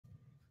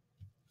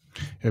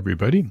Hey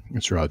everybody,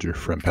 it's Roger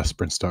from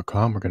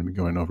pesky.com. We're going to be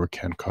going over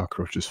can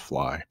cockroaches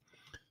fly.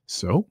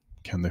 So,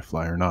 can they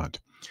fly or not?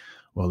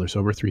 Well, there's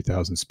over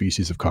 3,000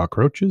 species of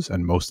cockroaches,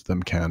 and most of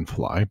them can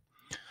fly.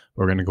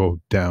 We're going to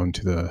go down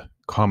to the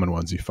common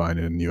ones you find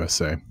in the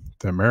USA.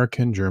 The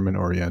American, German,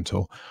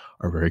 Oriental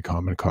are very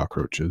common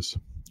cockroaches,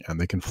 and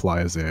they can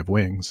fly as they have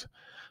wings,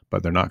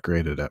 but they're not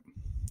great at it.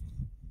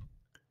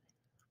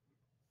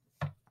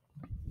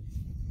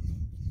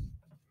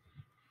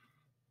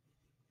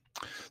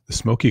 The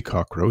smoky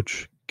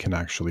cockroach can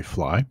actually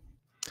fly,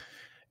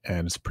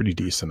 and it's pretty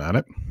decent at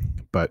it,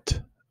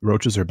 but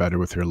roaches are better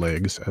with their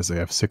legs as they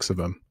have 6 of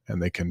them and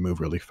they can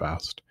move really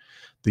fast.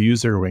 They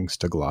use their wings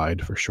to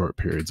glide for short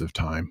periods of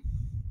time.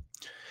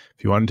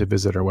 If you wanted to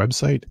visit our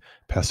website,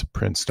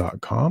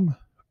 pesky.com,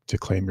 to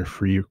claim your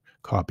free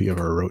copy of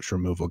our roach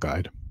removal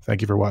guide.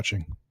 Thank you for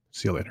watching.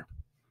 See you later.